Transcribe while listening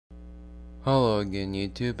Hello again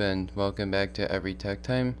YouTube, and welcome back to Every Tech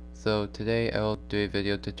Time. So today I will do a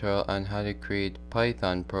video tutorial on how to create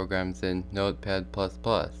Python programs in Notepad++.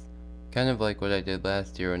 Kind of like what I did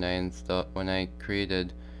last year when I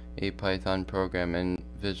created a Python program in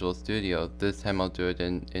Visual Studio. This time I'll do it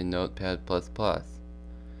in Notepad++. So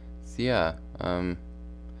yeah,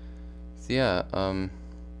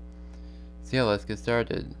 let's get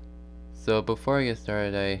started. So before I get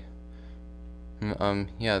started,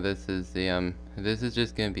 this is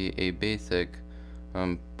just gonna be a basic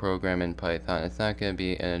program in Python. It's not gonna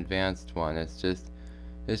be an advanced one. It's just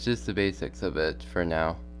the basics of it for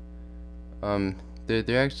now.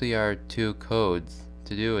 There actually are two codes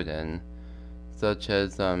to do it in, such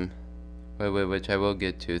as which I will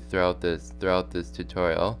get to throughout this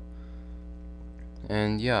tutorial.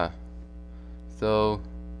 And yeah, so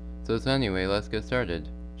anyway, let's get started,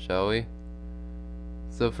 shall we?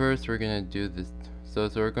 So first we're gonna do this. So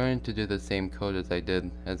we're going to do the same code as I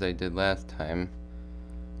did last time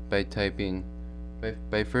by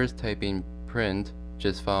first typing print.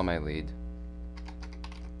 Just follow my lead.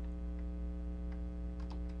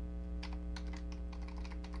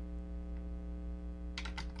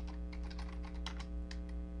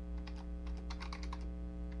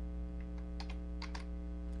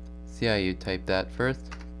 See how you type that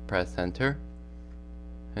first? Press enter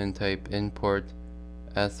and type import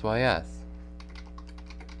sys.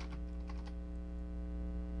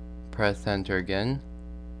 Press enter again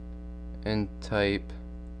and type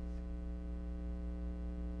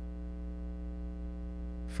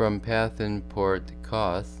from path import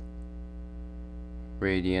cost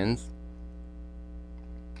radians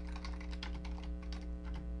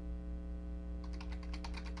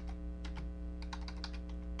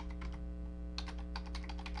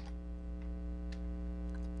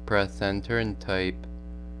press enter and type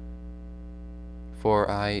for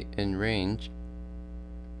I in range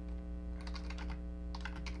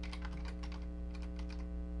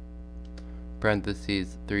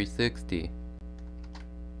parentheses 360.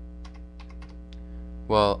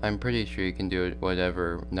 Well, I'm pretty sure you can do it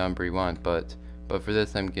whatever number you want, but for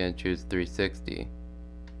this I'm gonna choose 360.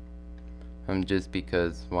 Just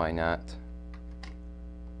because why not?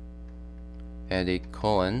 Add a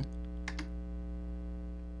colon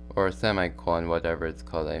or a semicolon, whatever it's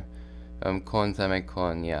called. Colon,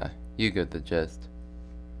 semicolon, yeah, you get the gist.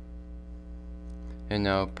 And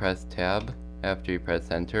now press tab after you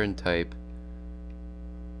press enter and type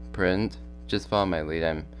print. Just follow my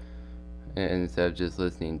lead. Instead of just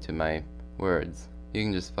listening to my words, you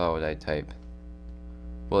can just follow what I type.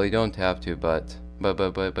 Well, you don't have to, but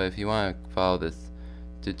if you want to follow this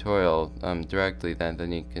tutorial directly,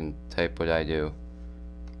 then you can type what I do.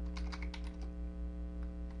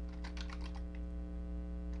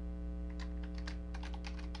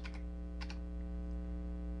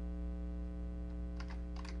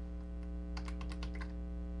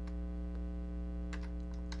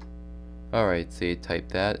 Alright, so you type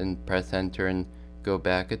that and press enter and go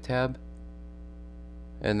back a tab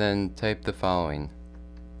and then type the following.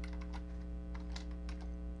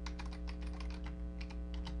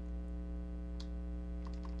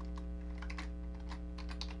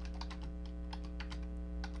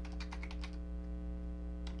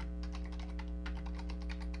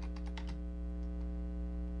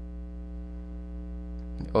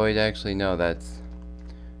 Oh wait, actually no, that's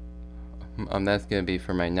gonna be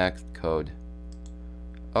for my next code.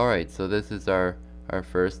 Alright, so this is our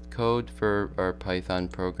first code for our Python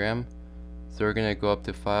program. So we're gonna go up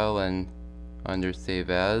to File and under Save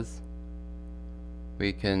As,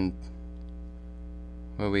 we can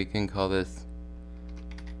call this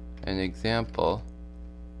an example.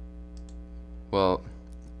 Well,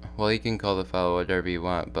 you can call the file whatever you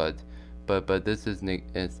want, but this is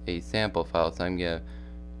a sample file, so I'm gonna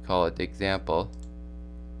call it example.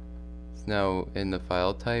 Now in the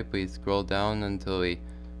file type we scroll down until we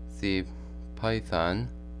see Python.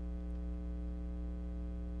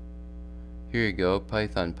 Here you go,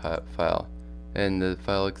 Python file, and the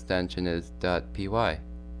file extension is .py.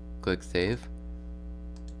 Click save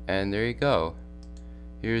and there you go.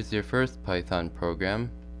 Here's your first Python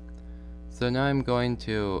program. So now I'm going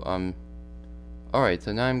to alright,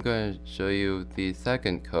 so now I'm going to show you the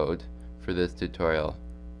second code for this tutorial.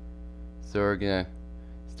 So we're gonna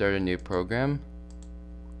start a new program.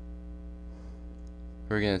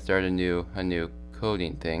 We're gonna start a new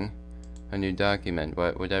coding thing, a new document,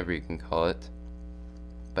 whatever you can call it,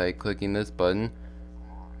 by clicking this button,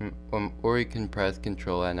 or you can press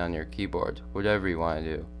Ctrl N on your keyboard, whatever you want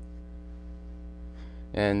to do.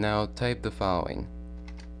 And now type the following.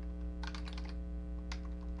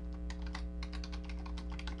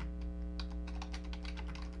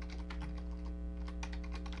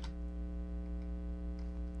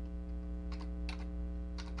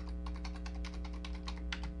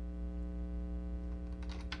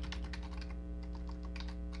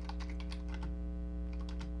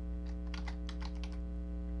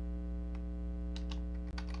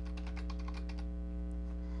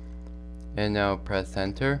 And now press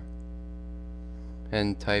enter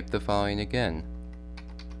and type the following again.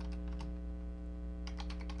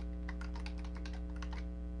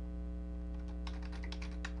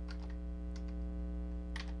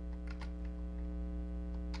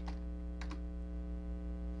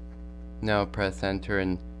 Now press enter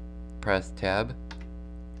and press tab.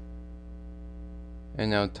 And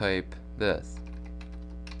now type this.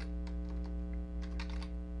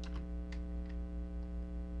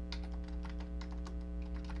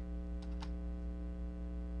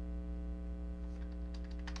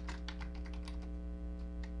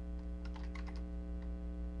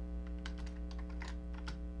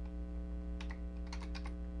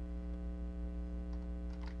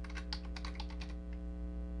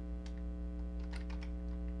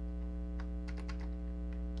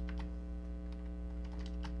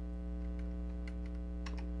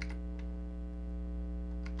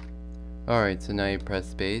 Alright, so now you press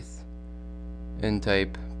space and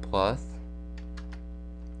type plus,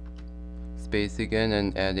 space again,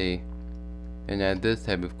 and add this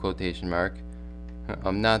type of quotation mark.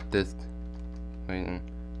 Not this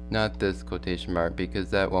quotation mark, because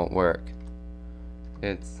that won't work.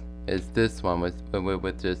 It's this one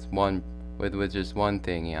with just one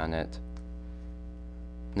thingy on it.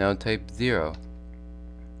 Now type 0.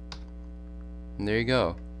 And there you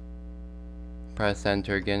go. Press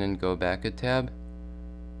enter again and go back a tab,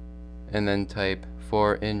 and then type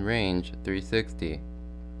for in range 360,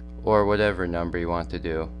 or whatever number you want to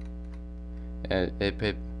do. And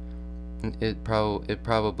it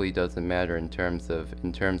probably doesn't matter in terms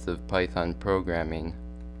of Python programming.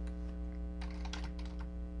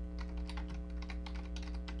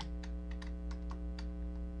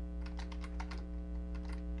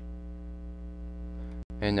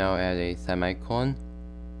 And now add a semicolon.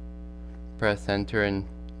 Press enter and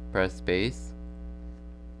press space.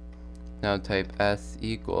 Now type s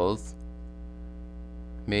equals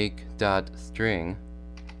make dot string,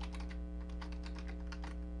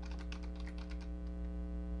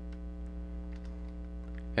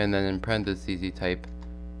 and then in parentheses you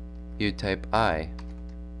type I.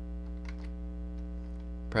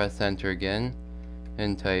 Press enter again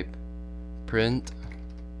and type print,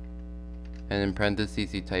 and in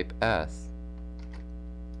parentheses you type s.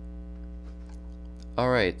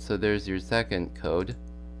 Alright, so there's your second code.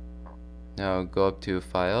 Now go up to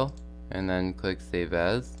File and then click Save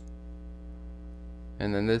As.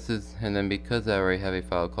 And then because I already have a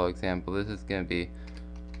file called example, this is going to be,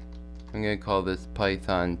 I'm going to call this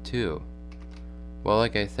Python 2. Well,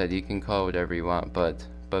 like I said, you can call it whatever you want, but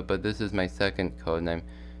this is my second code, and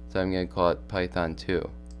so I'm going to call it Python 2.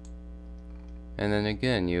 And then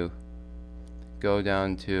again, you go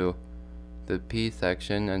down to the P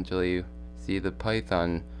section until you see the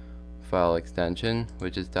Python file extension,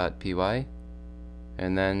 which is .py,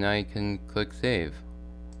 and then I can click save.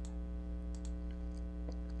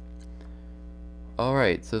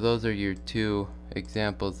 Alright, so those are your two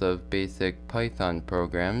examples of basic Python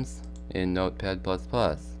programs in Notepad++.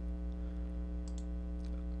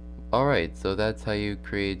 Alright, so that's how you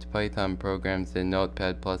create Python programs in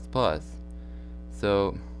Notepad++.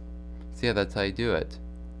 So yeah, that's how you do it.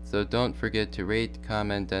 So don't forget to rate,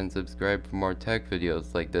 comment, and subscribe for more tech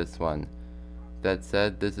videos like this one. That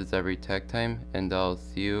said, this is Every Tech Time, and I'll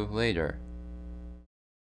see you later.